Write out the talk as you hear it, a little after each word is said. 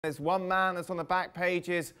There's one man that's on the back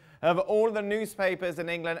pages of all of the newspapers in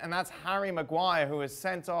England, and that's Harry Maguire, who was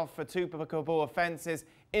sent off for two football offences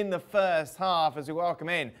in the first half. As we welcome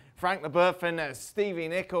in Frank Leboeuf and Stevie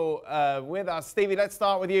Nicol with us. Stevie, let's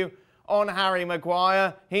start with you on Harry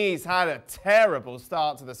Maguire. He's had a terrible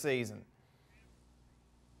start to the season.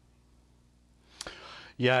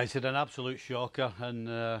 Yeah, it's had an absolute shocker, and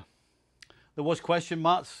there was question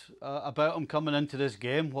marks about him coming into this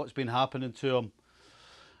game, what's been happening to him.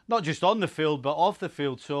 Not just on the field, but off the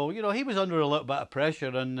field. So, you know, he was under a little bit of pressure,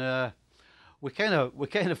 and we kind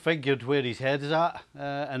of figured where his head is at,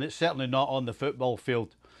 and it's certainly not on the football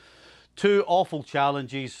field. Two awful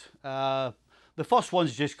challenges. The first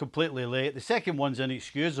one's just completely late. The second one's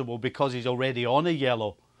inexcusable because he's already on a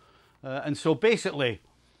yellow. And so basically,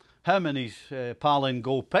 him and his pal in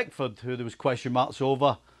goal, Pickford, who there was question marks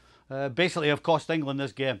over, basically have cost England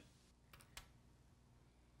this game.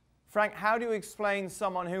 Frank, how do you explain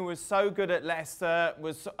someone who was so good at Leicester,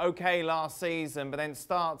 was okay last season, but then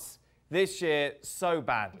starts this year so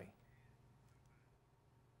badly?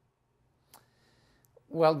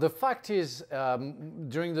 Well, the fact is,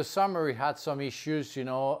 during the summer he had some issues, you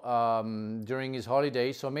know, during his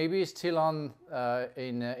holiday. So maybe it's still on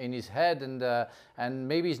in his head, and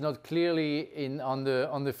maybe he's not clearly on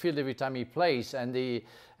the field every time he plays,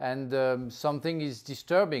 and something is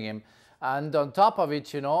disturbing him. And on top of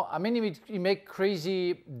it, you know, I mean, he make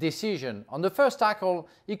crazy decision. On the first tackle,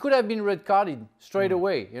 he could have been red carded straight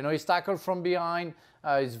away. You know, he's tackled from behind.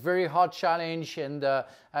 It's very hard challenge, and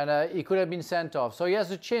he could have been sent off. So he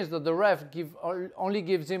has a chance that the ref only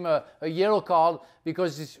gives him a yellow card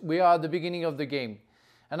because we are at the beginning of the game.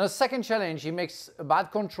 And a second challenge, he makes a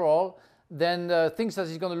bad control, then thinks that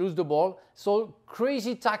he's going to lose the ball. So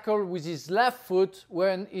crazy tackle with his left foot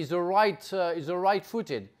when he's a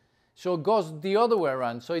right-footed. So it goes the other way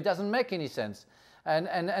around, so it doesn't make any sense. And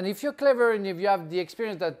if you're clever and if you have the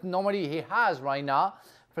experience that normally he has right now,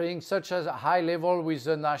 playing such a high level with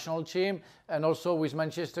the national team and also with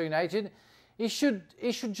Manchester United, he should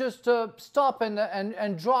just stop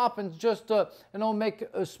and drop and just you know, make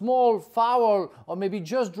a small foul, or maybe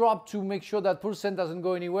just drop to make sure that Poulsen doesn't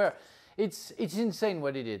go anywhere. It's insane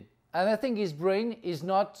what he did, and I think his brain is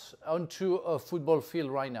not onto a football field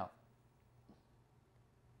right now.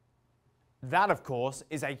 That, of course,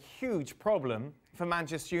 is a huge problem for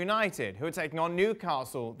Manchester United, who are taking on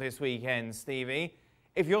Newcastle this weekend, Stevie.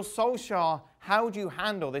 If you're Solskjaer, how do you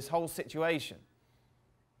handle this whole situation?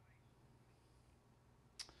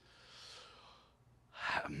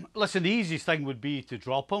 Listen, the easiest thing would be to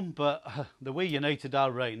drop him, but the way United are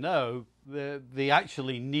right now, they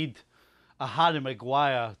actually need a Harry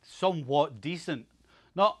Maguire somewhat decent.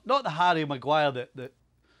 Not the Harry Maguire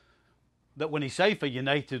that when he signed for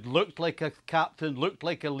United looked like a captain, looked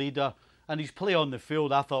like a leader, and his play on the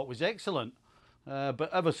field I thought was excellent. But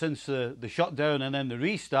ever since the shutdown and then the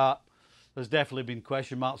restart, there's definitely been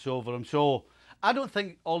question marks over him. So I don't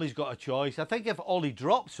think Ole's got a choice. I think if Ole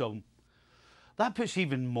drops him, that puts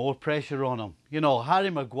even more pressure on him. You know, Harry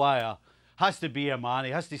Maguire has to be a man.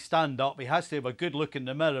 He has to stand up. He has to have a good look in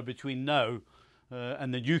the mirror between now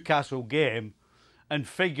and the Newcastle game and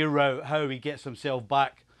figure out how he gets himself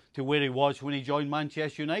back to where he was when he joined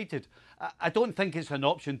Manchester United. I don't think it's an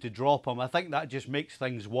option to drop him. I think that just makes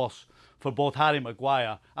things worse for both Harry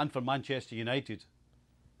Maguire and for Manchester United.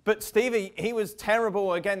 But Stevie, he was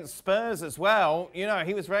terrible against Spurs as well. You know,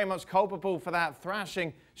 he was very much culpable for that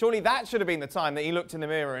thrashing. Surely that should have been the time that he looked in the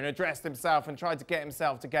mirror and addressed himself and tried to get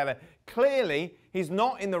himself together. Clearly, he's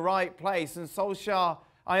not in the right place. And Solskjaer,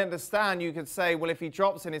 I understand you could say, well, if he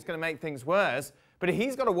drops him, it's going to make things worse. But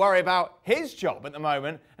he's got to worry about his job at the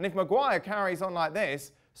moment. And if Maguire carries on like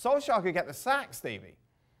this, Solskjaer could get the sack, Stevie.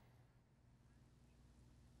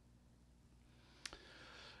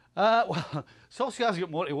 Well, Solskjaer's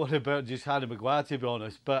got more to worry about just Harry Maguire, to be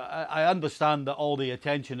honest. But I understand that all the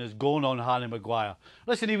attention is going on Harry Maguire.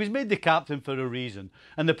 Listen, he was made the captain for a reason.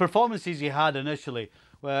 And the performances he had initially,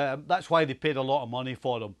 that's why they paid a lot of money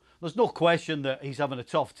for him. There's no question that he's having a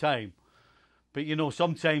tough time. But, you know,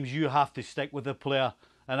 sometimes you have to stick with a player.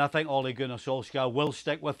 And I think Ole Gunnar Solskjaer will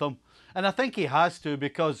stick with him. And I think he has to,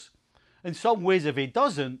 because in some ways, if he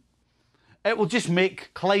doesn't, it will just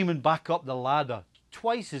make climbing back up the ladder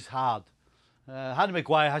twice as hard. Harry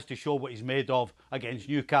Maguire has to show what he's made of against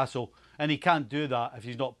Newcastle. And he can't do that if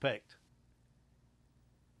he's not picked.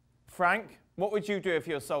 Frank, what would you do if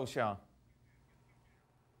you're Solskjaer?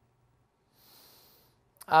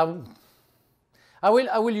 I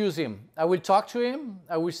will use him. I will talk to him.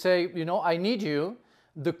 I will say, you know, I need you.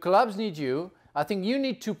 The clubs need you. I think you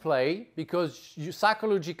need to play because you,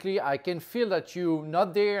 psychologically, I can feel that you're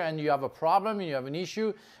not there and you have a problem and you have an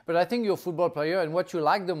issue. But I think you're a football player, and what you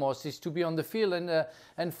like the most is to be on the field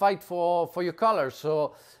and fight for your colors.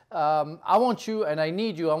 So I want you, and I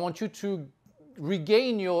need you. I want you to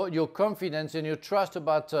regain your confidence and your trust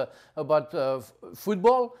about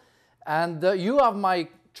football, and you have my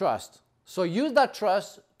trust. So use that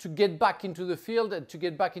trust to get back into the field and to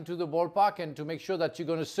get back into the ballpark and to make sure that you're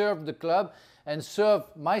going to serve the club and serve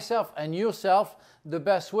myself and yourself the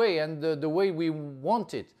best way and the way we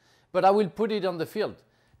want it. But I will put it on the field.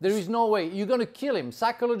 There is no way. You're going to kill him.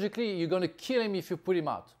 Psychologically, you're going to kill him if you put him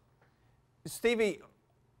out. Stevie,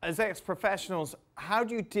 as ex-professionals, how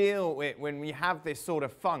do you deal with when we have this sort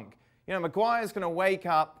of funk? You know, Maguire's going to wake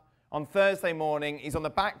up on Thursday morning. He's on the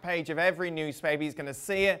back page of every newspaper. He's going to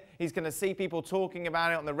see it. He's going to see people talking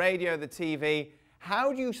about it on the radio, the TV.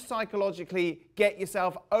 How do you psychologically get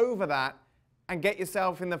yourself over that and get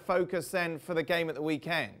yourself in the focus then for the game at the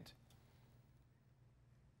weekend?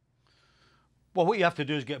 Well, what you have to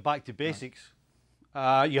do is get back to basics.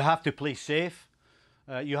 You have to play safe.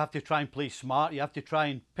 You have to try and play smart. You have to try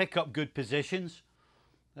and pick up good positions.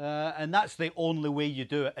 And that's the only way you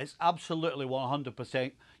do it. It's absolutely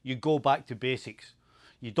 100%. You go back to basics.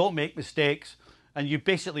 You don't make mistakes, and you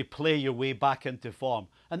basically play your way back into form.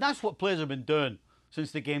 And that's what players have been doing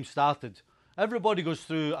since the game started. Everybody goes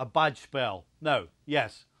through a bad spell. Now,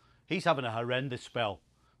 yes, he's having a horrendous spell.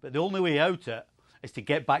 But the only way out it is to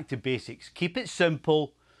get back to basics. Keep it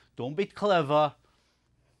simple. Don't be clever.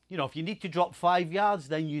 You know, if you need to drop 5 yards,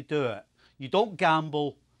 then you do it. You don't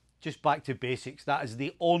gamble. Just back to basics. That is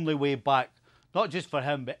the only way back, not just for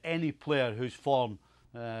him, but any player whose form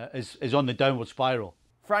is on the downward spiral.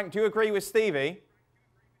 Frank, do you agree with Stevie?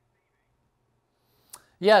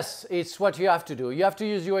 Yes, it's what you have to do. You have to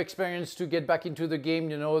use your experience to get back into the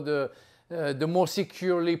game, you know, the more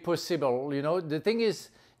securely possible. You know, the thing is,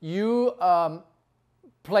 you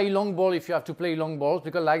play long ball if you have to play long balls,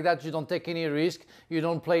 because like that you don't take any risk. You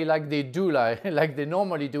don't play like they do, like they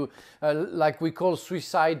normally do, like we call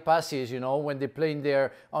suicide passes, you know, when they play in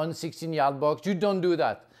their own 16-yard box. You don't do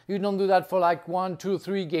that. You don't do that for like 1, 2,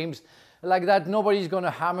 3 games. Like that, nobody's going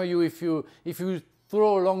to hammer you if you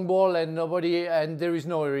throw a long ball and there is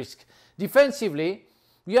no risk. Defensively,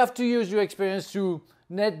 you have to use your experience to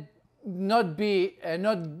not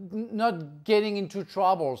getting into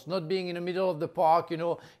troubles, not being in the middle of the park, you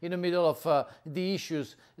know, in the middle of the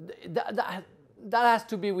issues. That has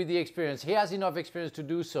to be with the experience. He has enough experience to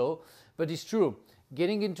do so, but it's true.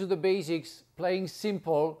 Getting into the basics, playing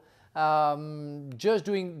simple, just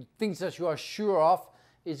doing things that you are sure of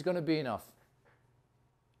is going to be enough.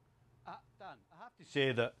 Dan, I have to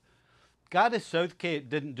say that Gareth Southgate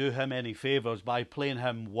didn't do him any favours by playing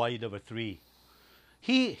him wide of a 3.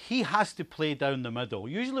 He has to play down the middle.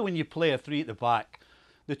 Usually when you play a 3 at the back,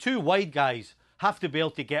 the 2 wide guys have to be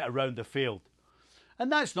able to get around the field.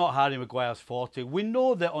 And that's not Harry Maguire's forte. We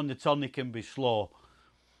know that on the turn he can be slow.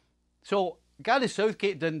 So Gareth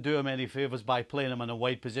Southgate didn't do him any favours by playing him in a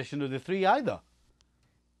wide position of the 3 either.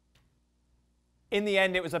 In the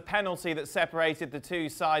end, it was a penalty that separated the 2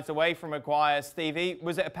 sides away from Maguire. Stevie,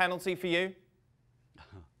 was it a penalty for you?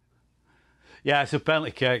 Yeah, it's a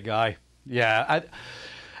penalty kick, guy. Yeah,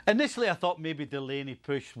 initially I thought maybe Delaney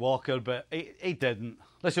pushed Walker, but he didn't.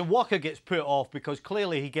 Listen, Walker gets put off because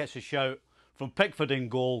clearly he gets a shout from Pickford in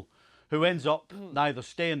goal, who ends up neither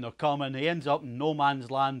staying nor coming. He ends up in no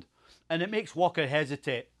man's land, and it makes Walker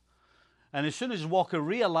hesitate. And as soon as Walker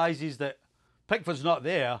realises that Pickford's not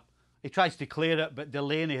there, he tries to clear it, but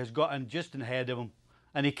Delaney has got in just ahead of him,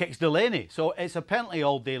 and he kicks Delaney. So it's a penalty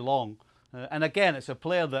all day long. And again, it's a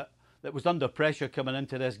player that was under pressure coming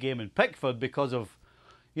into this game in Pickford because of,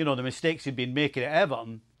 you know, the mistakes he'd been making at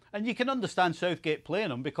Everton. And you can understand Southgate playing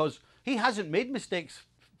him because he hasn't made mistakes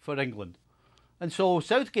for England. And so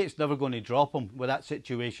Southgate's never going to drop him with that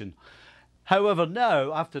situation. However,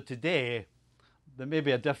 now, after today, there may be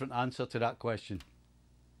a different answer to that question.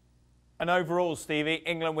 And overall, Stevie,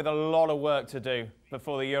 England with a lot of work to do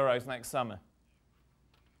before the Euros next summer.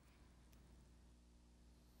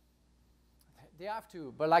 They have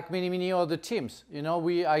to, but like many other teams, you know,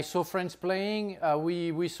 I saw France playing,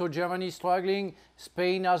 we saw Germany struggling,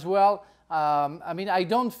 Spain as well. I mean, I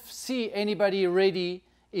don't see anybody ready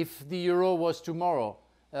if the Euro was tomorrow.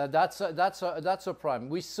 That's a problem.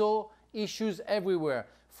 We saw issues everywhere.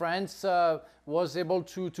 France was able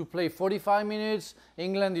to play 45 minutes.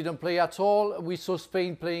 England didn't play at all. We saw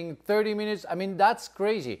Spain playing 30 minutes. I mean, that's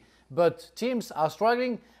crazy. But teams are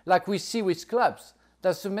struggling like we see with clubs.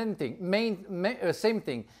 That's the main thing, same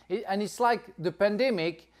thing. And it's like the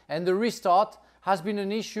pandemic and the restart has been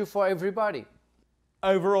an issue for everybody.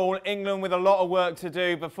 overall, England with a lot of work to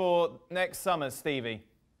do before next summer, Stevie.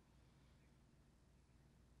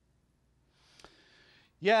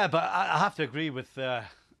 Yeah, but I have to agree with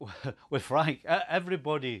Frank.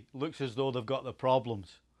 Everybody looks as though they've got the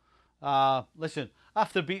problems. Listen,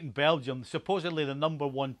 after beating Belgium, supposedly the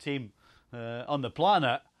 #1 team on the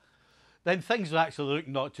planet, then things are actually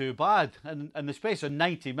looking not too bad. And in the space of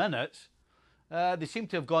 90 minutes, they seem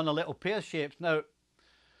to have gone a little pear-shaped. Now,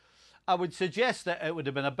 I would suggest that it would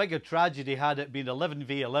have been a bigger tragedy had it been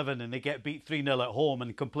 11v11 and they get beat 3-0 at home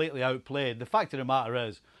and completely outplayed. The fact of the matter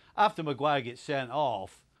is, after Maguire gets sent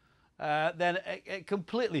off, then it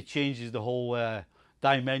completely changes the whole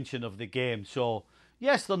dimension of the game. So,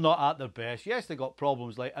 yes, they're not at their best. Yes, they got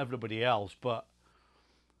problems like everybody else. But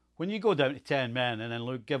when you go down to 10 men and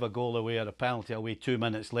then give a goal away or a penalty away 2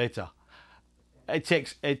 minutes later, it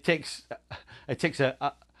takes a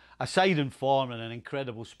side in form and an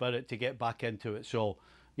incredible spirit to get back into it. So,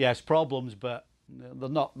 yes, problems, but they're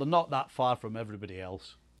not that far from everybody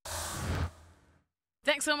else.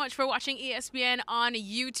 Thanks so much for watching ESPN on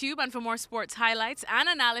YouTube. And for more sports highlights and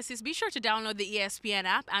analysis, be sure to download the ESPN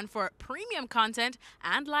app. And for premium content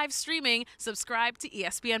and live streaming, subscribe to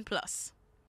ESPN Plus.